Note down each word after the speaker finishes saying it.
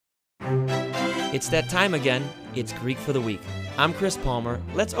It's that time again. It's Greek for the Week. I'm Chris Palmer.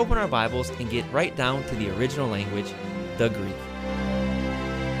 Let's open our Bibles and get right down to the original language, the Greek.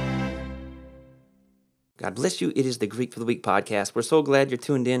 God bless you. It is the Greek for the Week podcast. We're so glad you're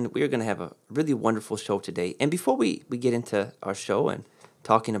tuned in. We are going to have a really wonderful show today. And before we get into our show and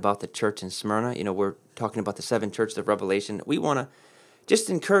talking about the church in Smyrna, we're talking about the 7 churches of Revelation. We want to just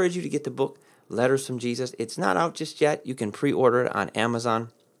encourage you to get the book, Letters from Jesus. It's not out just yet. You can pre-order it on Amazon.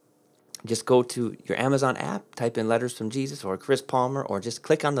 Just go to your Amazon app, type in Letters from Jesus or Chris Palmer, or just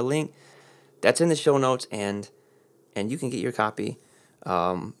click on the link that's in the show notes, and you can get your copy.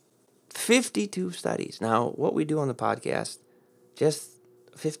 52 studies. Now, what we do on the podcast, just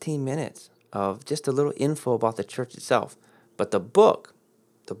 15 minutes of just a little info about the church itself. But the book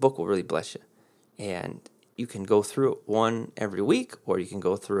will really bless you. And you can go through it one every week, or you can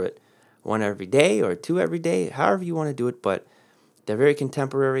go through it one every day or 2 every day, however you want to do it. But they're very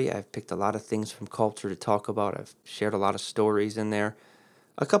contemporary. I've picked a lot of things from culture to talk about. I've shared a lot of stories in there,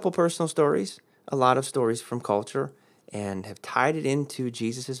 a couple personal stories, a lot of stories from culture, and have tied it into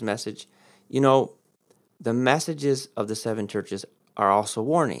Jesus' message. The messages of the 7 churches are also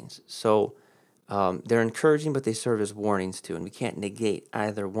warnings. So they're encouraging, but they serve as warnings too, and we can't negate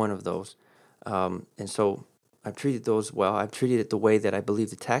either one of those. And so I've treated those well. I've treated it the way that I believe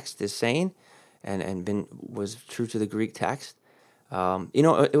the text is saying, and was true to the Greek text.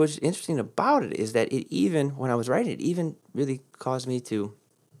 It was interesting about it is that when I was writing, it even really caused me to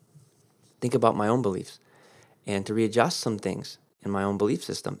think about my own beliefs and to readjust some things in my own belief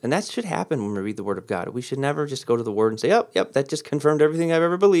system. And that should happen when we read the Word of God. We should never just go to the Word and say, yep, that just confirmed everything I've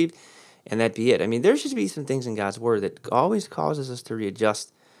ever believed, and that be it. I mean, there should be some things in God's Word that always causes us to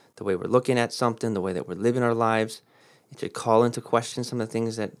readjust the way we're looking at something, the way that we're living our lives. It should call into question some of the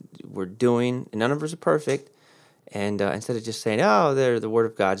things that we're doing. And none of us are perfect. And instead of just saying, the Word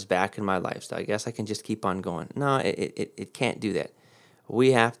of God's back in my life, so I guess I can just keep on going. No, it can't do that.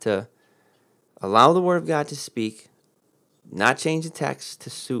 We have to allow the Word of God to speak, not change the text to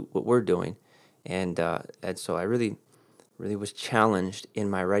suit what we're doing. And so I really was challenged in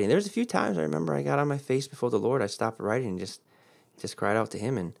my writing. There's a few times I remember I got on my face before the Lord. I stopped writing and just cried out to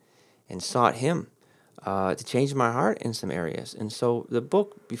Him and sought Him to change my heart in some areas. And so the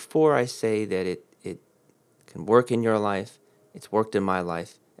book, before I say that it can work in your life, it's worked in my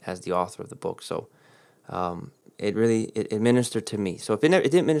life as the author of the book. So it ministered to me. So if it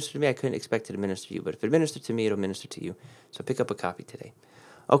didn't minister to me, I couldn't expect it to minister to you. But if it ministered to me, it'll minister to you. So pick up a copy today.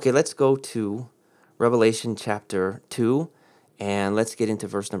 Okay, let's go to Revelation chapter 2, and let's get into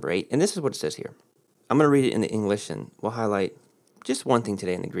verse number 8. And this is what it says here. I'm going to read it in the English, and we'll highlight just one thing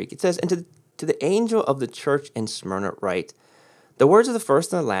today in the Greek. It says, "And to the angel of the church in Smyrna write, the words of the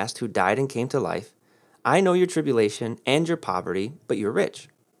first and the last who died and came to life, I know your tribulation and your poverty, but you're rich,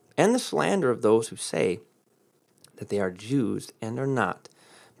 and the slander of those who say that they are Jews and are not,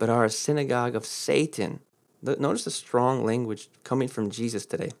 but are a synagogue of Satan." Notice the strong language coming from Jesus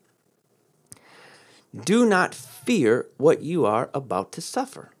today. "Do not fear what you are about to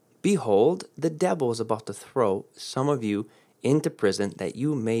suffer. Behold, the devil is about to throw some of you into prison that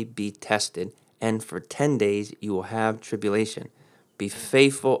you may be tested, and for 10 days you will have tribulation. Be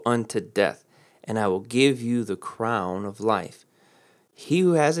faithful unto death, and I will give you the crown of life. He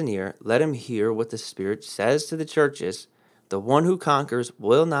who has an ear, let him hear what the Spirit says to the churches. The one who conquers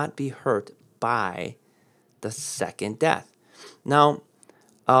will not be hurt by the second death." Now,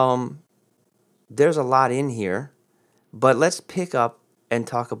 there's a lot in here, but let's pick up and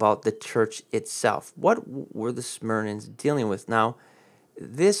talk about the church itself. What were the Smyrnans dealing with? Now,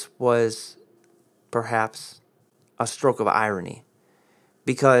 this was perhaps a stroke of irony,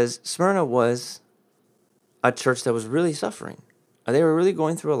 because Smyrna was a church that was really suffering. They were really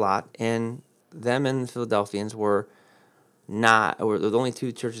going through a lot, and them and the Philadelphians were the only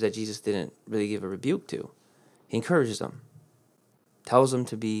 2 churches that Jesus didn't really give a rebuke to. He encourages them, tells them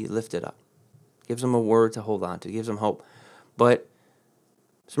to be lifted up, gives them a word to hold on to, gives them hope. But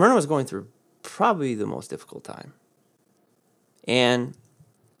Smyrna was going through probably the most difficult time. And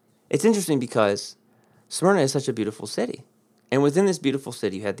it's interesting because Smyrna is such a beautiful city. And within this beautiful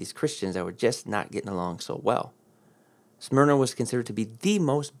city, you had these Christians that were just not getting along so well. Smyrna was considered to be the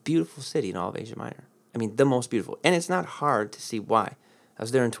most beautiful city in all of Asia Minor. I mean, the most beautiful. And it's not hard to see why. I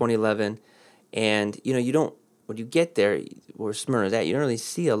was there in 2011, and when you get there, where Smyrna's at, you don't really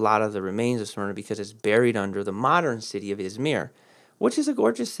see a lot of the remains of Smyrna because it's buried under the modern city of Izmir, which is a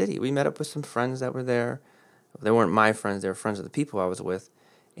gorgeous city. We met up with some friends that were there. They weren't my friends, they were friends of the people I was with.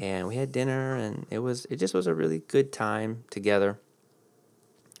 And we had dinner, and it just was a really good time together.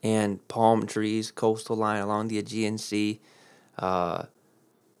 And palm trees, coastal line along the Aegean Sea,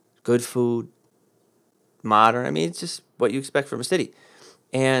 good food, modern. I mean, it's just what you expect from a city.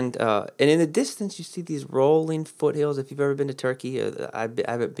 And in the distance, you see these rolling foothills. If you've ever been to Turkey, I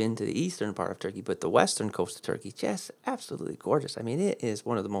haven't been to the eastern part of Turkey, but the western coast of Turkey, just absolutely gorgeous. I mean, it is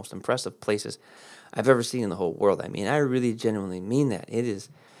one of the most impressive places I've ever seen in the whole world. I mean, I really genuinely mean that. It is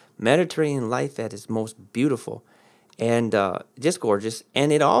Mediterranean life at its most beautiful and just gorgeous.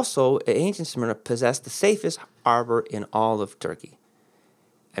 And it also, ancient Smyrna possessed the safest harbor in all of Turkey.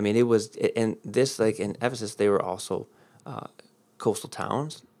 I mean, it was, and this, like in Ephesus, they were also coastal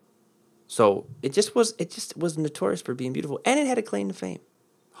towns. So it just was notorious for being beautiful, and it had a claim to fame.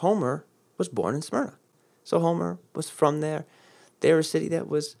 Homer was born in Smyrna, so Homer was from there. They were a city that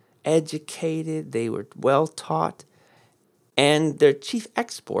was educated. They were well taught, and their chief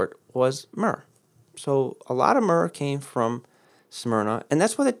export was myrrh. So a lot of myrrh came from Smyrna, and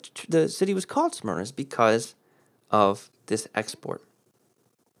that's why the city was called Smyrna, is because of this export,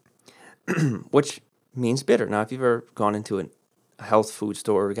 which means bitter. Now, if you've ever gone into a health food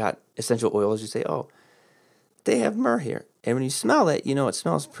store or got essential oils, you say, oh, they have myrrh here. And when you smell it, you know it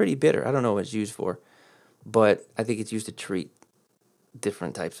smells pretty bitter. I don't know what it's used for, but I think it's used to treat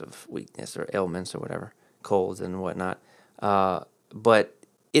different types of weakness or ailments or whatever, colds and whatnot. But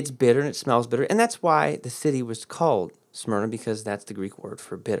it's bitter and it smells bitter. And that's why the city was called Smyrna, because that's the Greek word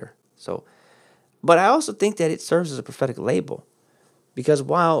for bitter. So, but I also think that it serves as a prophetic label, because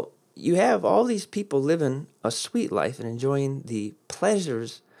while you have all these people living a sweet life and enjoying the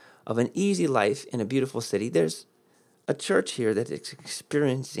pleasures of an easy life in a beautiful city, there's a church here that is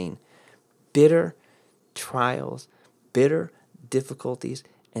experiencing bitter trials, bitter difficulties,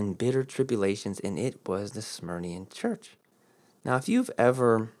 and bitter tribulations, and it was the Smyrnian church. Now, if you've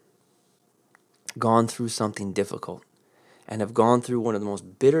ever gone through something difficult and have gone through one of the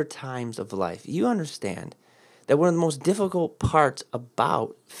most bitter times of life, you understand that one of the most difficult parts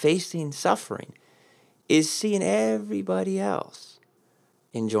about facing suffering is seeing everybody else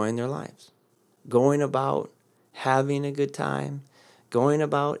enjoying their lives, going about having a good time, going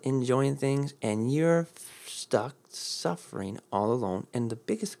about enjoying things, and you're stuck suffering all alone. And the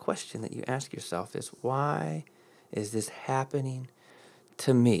biggest question that you ask yourself is, why is this happening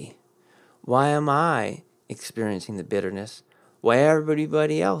to me? Why am I experiencing the bitterness? Why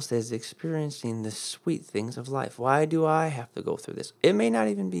everybody else is experiencing the sweet things of life? Why do I have to go through this? It may not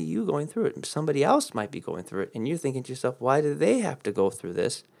even be you going through it. Somebody else might be going through it, and you're thinking to yourself, why do they have to go through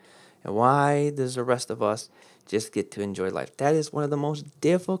this? And why does the rest of us just get to enjoy life? That is one of the most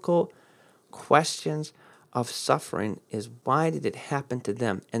difficult questions of suffering, is why did it happen to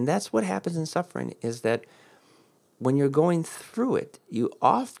them? And that's what happens in suffering, is that when you're going through it, you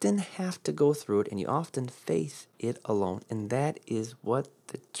often have to go through it, and you often face it alone. And that is what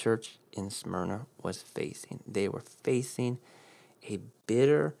the church in Smyrna was facing. They were facing a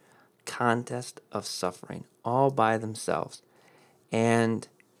bitter contest of suffering all by themselves. And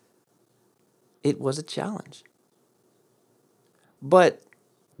it was a challenge. But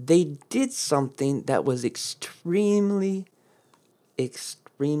they did something that was extremely,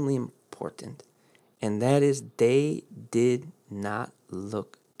 extremely important. And that is, they did not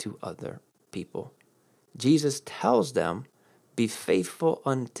look to other people. Jesus tells them, be faithful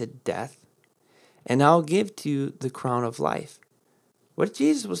unto death, and I'll give to you the crown of life. What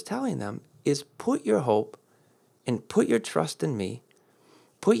Jesus was telling them is, put your hope and put your trust in me,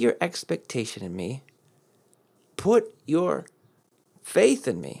 put your expectation in me, put your faith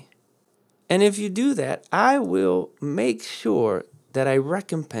in me. And if you do that, I will make sure that I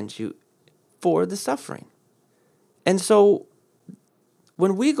recompense you for the suffering. And so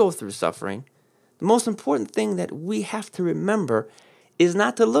when we go through suffering, the most important thing that we have to remember is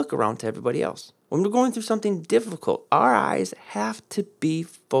not to look around to everybody else. When we're going through something difficult, our eyes have to be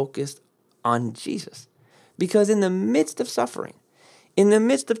focused on Jesus. Because in the midst of suffering, in the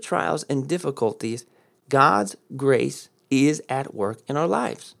midst of trials and difficulties, God's grace is at work in our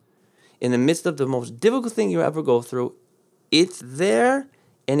lives. In the midst of the most difficult thing you ever go through, it's there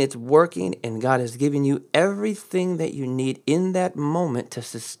and it's working, and God has given you everything that you need in that moment to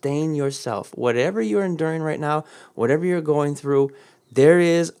sustain yourself. Whatever you're enduring right now, whatever you're going through, there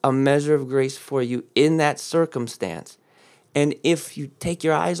is a measure of grace for you in that circumstance. And if you take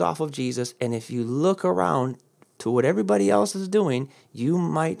your eyes off of Jesus, and if you look around to what everybody else is doing, you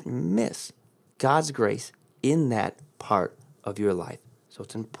might miss God's grace in that part of your life. So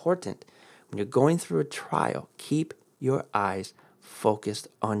it's important, when you're going through a trial, keep your eyes focused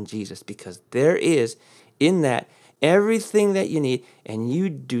on Jesus, because there is in that everything that you need, and you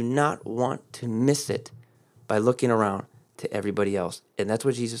do not want to miss it by looking around to everybody else. And that's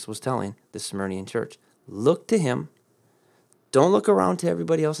what Jesus was telling the Smyrnian church. Look to him. Don't look around to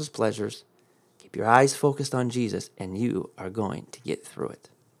everybody else's pleasures. Keep your eyes focused on Jesus, and you are going to get through it.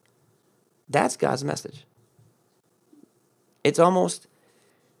 That's God's message. It's almost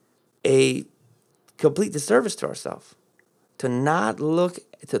a complete disservice to ourselves to not look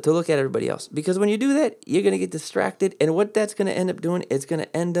at everybody else. Because when you do that, you're going to get distracted. And what that's going to end up doing, it's going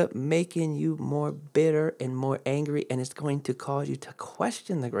to end up making you more bitter and more angry. And it's going to cause you to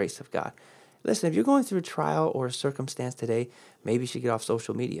question the grace of God. Listen, if you're going through a trial or a circumstance today, maybe you should get off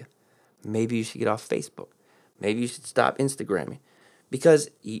social media. Maybe you should get off Facebook. Maybe you should stop Instagramming. Because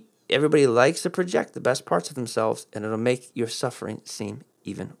everybody likes to project the best parts of themselves, and it'll make your suffering seem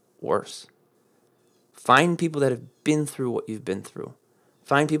even worse. Find people that have been through what you've been through.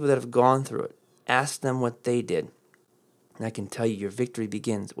 Find people that have gone through it. Ask them what they did. And I can tell you, your victory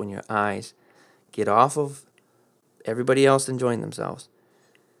begins when your eyes get off of everybody else enjoying themselves.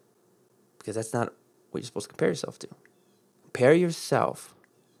 Because that's not what you're supposed to compare yourself to. Compare yourself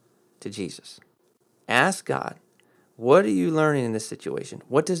to Jesus. Ask God, what are you learning in this situation?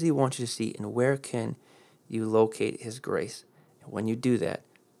 What does He want you to see? And where can you locate His grace? And when you do that,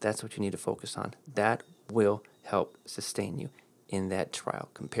 that's what you need to focus on. That will help sustain you in that trial.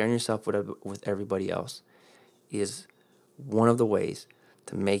 Comparing yourself with everybody else is one of the ways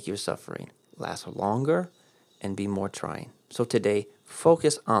to make your suffering last longer and be more trying. So today,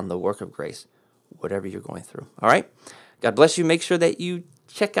 focus on the work of grace, whatever you're going through. All right? God bless you. Make sure that you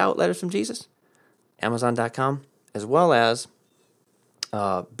check out Letters from Jesus, Amazon.com, as well as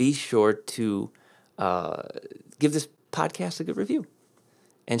be sure to give this podcast a good review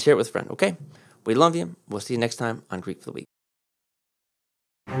and share it with a friend, okay? We love you. We'll see you next time on Greek for the Week.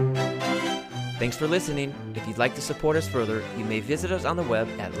 Thanks for listening. If you'd like to support us further, you may visit us on the web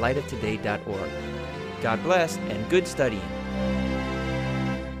at lightoftoday.org. God bless and good studying.